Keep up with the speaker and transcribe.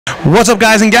What's up,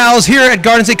 guys and gals? Here at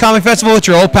Garden State Comic Festival, it's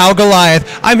your old pal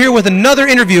Goliath. I'm here with another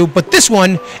interview, but this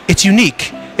one, it's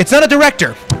unique. It's not a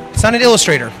director. It's not an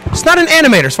illustrator. It's not an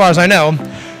animator, as far as I know.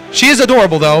 She is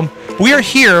adorable, though. We are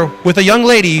here with a young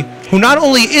lady who not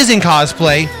only is in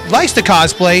cosplay, likes to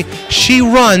cosplay, she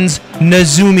runs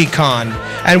Nezumi Con.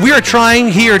 And we are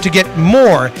trying here to get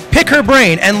more, pick her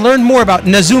brain, and learn more about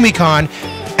Nezumi Con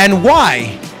and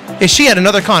why. Is she at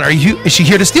another con? Is she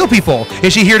here to steal people?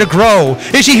 Is she here to grow?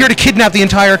 Is she here to kidnap the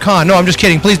entire con? No, I'm just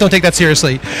kidding. Please don't take that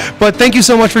seriously. But thank you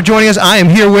so much for joining us. I am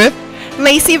here with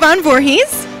Lacy von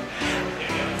Voorhees.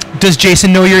 Does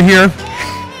Jason know you're here?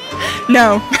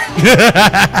 No.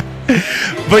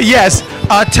 But yes,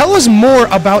 tell us more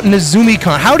about Nezumi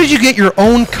Con. How did you get your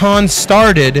own con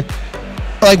started?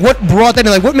 Like, what brought that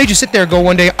in? Like, what made you sit there and go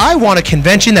one day, I want a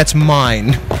convention that's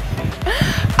mine?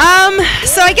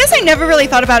 So I guess I never really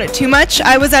thought about it too much.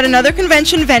 I was at another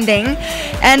convention vending,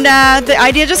 and the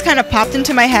idea just kind of popped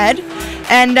into my head,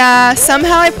 and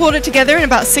somehow I pulled it together in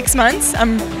about 6 months.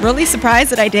 I'm really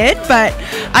surprised that I did, but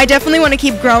I definitely want to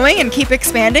keep growing and keep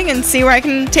expanding and see where I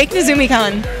can take Nezumi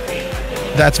Con.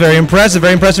 That's very impressive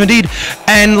indeed.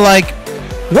 And like,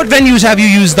 what venues have you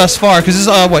used thus far? Because this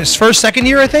is what, second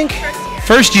year, I think?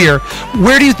 First year.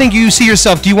 Where do you think you see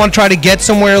yourself? Do you want to try to get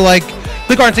somewhere like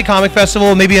the Garden State Comic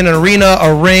Festival, maybe an arena,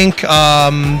 a rink,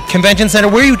 convention center?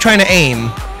 Where are you trying to aim?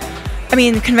 I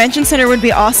mean, the convention center would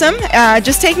be awesome.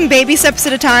 Just taking baby steps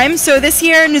at a time. So this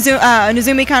year,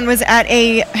 Nezumi Con was at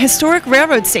a historic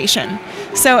railroad station.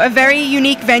 So a very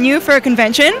unique venue for a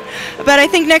convention. But I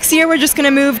think next year we're just going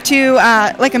to move to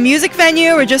like a music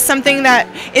venue or just something that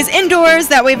is indoors.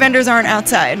 That way vendors aren't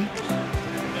outside.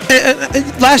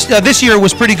 This year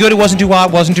was pretty good. It wasn't too hot,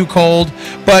 wasn't too cold.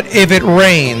 But if it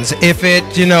rains, if it,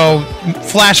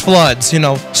 flash floods,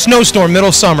 snowstorm, middle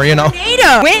of summer,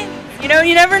 Tornado, wind, you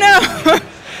never know.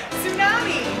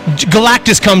 Tsunami.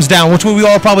 Galactus comes down, which we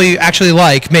all probably actually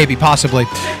like, maybe, possibly.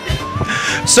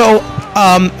 So,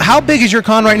 how big is your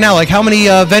con right now? Like, how many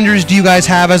vendors do you guys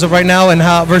have as of right now, and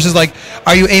how versus like,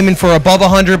 are you aiming for above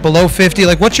 100, below 50?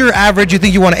 Like, what's your average you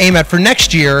think you want to aim at for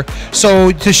next year?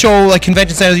 So to show like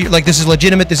convention centers, like this is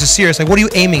legitimate, this is serious. Like, what are you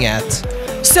aiming at?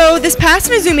 So this past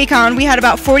Nezumi Con, we had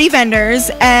about 40 vendors,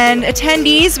 and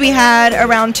attendees we had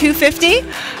around 250.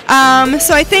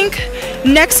 So I think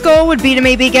next goal would be to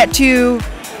maybe get to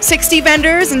 60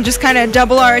 vendors and just kind of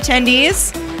double our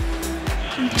attendees.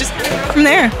 Just kind of go from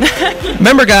there.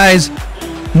 Remember, guys,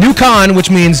 new con,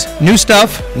 which means new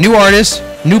stuff, new artists,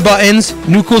 new buttons,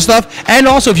 new cool stuff, and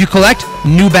also if you collect,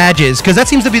 new badges, because that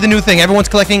seems to be the new thing. Everyone's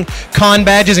collecting con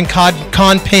badges and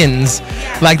con pins.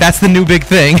 Yeah. Like, that's the new big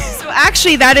thing. So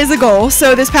actually, that is a goal.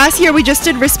 So this past year, we just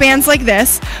did wristbands like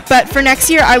this, but for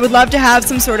next year, I would love to have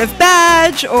some sort of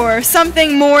badge or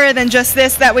something more than just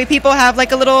this. That way people have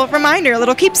like a little reminder, a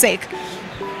little keepsake.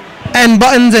 And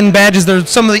buttons and badges, they're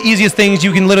some of the easiest things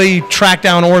you can literally track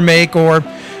down or make, or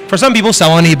for some people,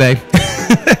 sell on eBay.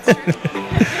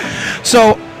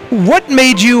 So, what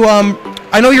made you,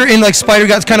 I know you're in like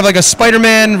it's kind of like a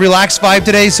Spider-Man relaxed vibe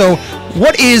today, so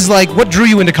what drew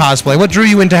you into cosplay? What drew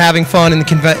you into having fun and,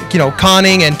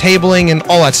 conning and tabling and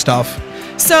all that stuff?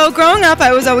 So growing up,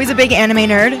 I was always a big anime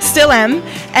nerd, still am,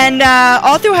 and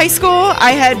all through high school,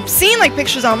 I had seen like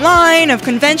pictures online of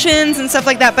conventions and stuff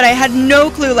like that, but I had no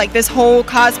clue like this whole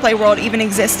cosplay world even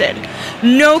existed.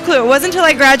 No clue. It wasn't until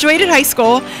I graduated high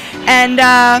school, and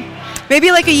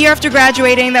maybe like a year after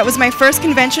graduating, that was my first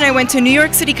convention. I went to New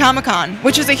York City Comic Con,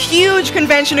 which is a huge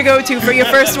convention to go to for your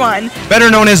first one. Better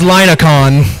known as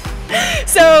Linacon.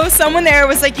 So someone there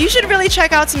was like, you should really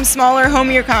check out some smaller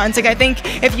homier cons. Like, I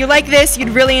think if you like this, you'd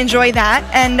really enjoy that.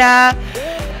 And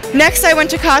next I went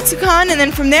to Katsucon, and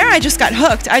then from there I just got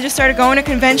hooked. I just started going to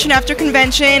convention after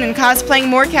convention and cosplaying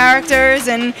more characters,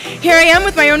 and here I am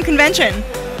with my own convention.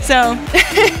 So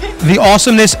the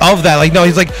awesomeness of that, like, no,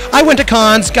 he's like, I went to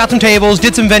cons, got some tables,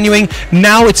 did some venuing,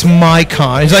 now it's my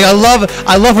con. He's like, I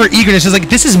love her eagerness. He's like,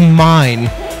 this is mine.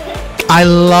 I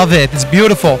love it. It's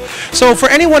beautiful. So for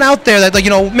anyone out there that, like,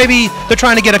 maybe they're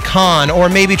trying to get a con, or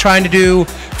maybe trying to do,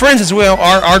 for instance,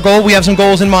 our goal, we have some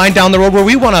goals in mind down the road where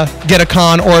we want to get a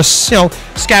con or,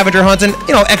 scavenger hunts and,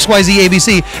 XYZ,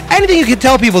 ABC. Anything you can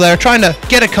tell people that are trying to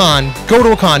get a con, go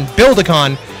to a con, build a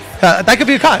con. That could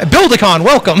be a con. Build a con.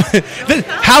 Welcome.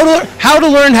 How to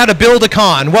learn how to build a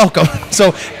con. Welcome.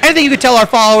 So anything you could tell our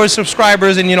followers,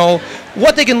 subscribers, and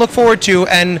what they can look forward to,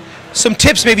 and some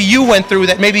tips maybe you went through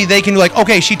that maybe they can be like,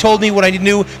 okay, she told me what I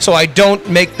knew, so I don't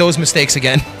make those mistakes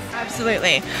again.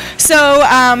 Absolutely. So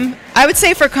I would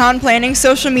say for con planning,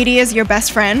 social media is your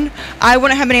best friend. I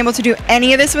wouldn't have been able to do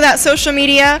any of this without social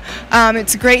media.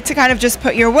 It's great to kind of just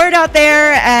put your word out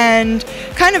there and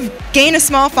kind of gain a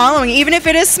small following. Even if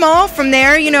it is small, from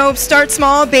there, you know, start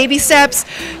small, baby steps.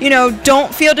 You know,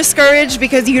 don't feel discouraged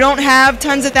because you don't have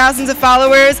tons of thousands of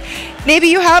followers. Maybe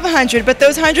you have 100, but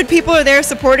those 100 people are there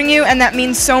supporting you, and that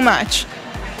means so much.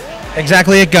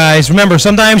 Exactly it, guys. Remember,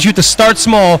 sometimes you have to start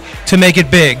small to make it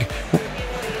big.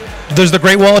 There's the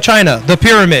Great Wall of China, the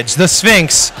pyramids, the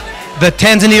Sphinx, the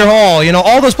Tanzania Hall, you know,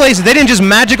 all those places. They didn't just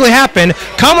magically happen.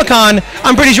 Comic-Con,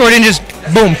 I'm pretty sure it didn't just,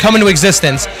 boom, come into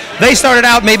existence. They started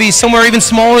out maybe somewhere even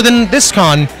smaller than this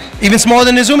con, even smaller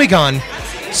than Nezumi Con.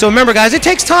 So remember, guys, it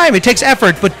takes time, it takes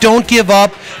effort, but don't give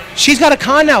up. She's got a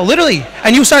con now, literally,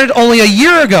 and you started only a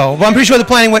year ago. Well, I'm pretty sure the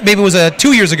planning maybe was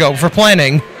 2 years ago for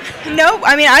planning. No,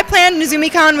 I mean, I planned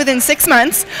Nezumi Con within 6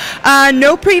 months.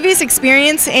 No previous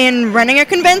experience in running a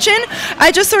convention.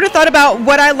 I just sort of thought about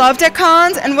what I loved at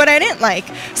cons and what I didn't like.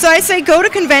 So I say go to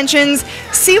conventions,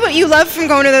 see what you love from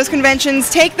going to those conventions,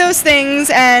 take those things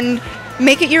and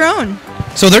make it your own.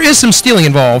 So there is some stealing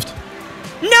involved.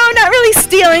 No, not really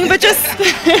stealing, but just...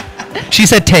 She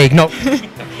said take, no.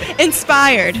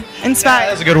 Inspired. Inspired.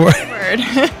 That's a good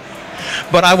word.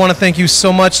 But I want to thank you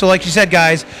so much. So like you said,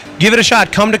 guys, give it a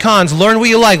shot. Come to cons. Learn what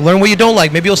you like. Learn what you don't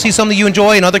like. Maybe you'll see something you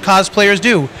enjoy and other cosplayers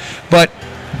do. But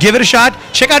give it a shot.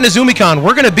 Check out Nezumi Con.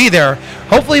 We're going to be there.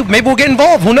 Hopefully, maybe we'll get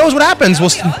involved. Who knows what happens.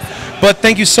 But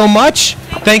thank you so much.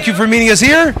 Thank you for meeting us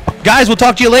here. Guys, we'll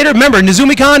talk to you later. Remember,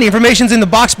 Nezumi Con, the information's in the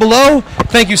box below.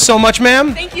 Thank you so much,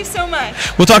 ma'am. Thank you so much.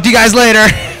 We'll talk to you guys later.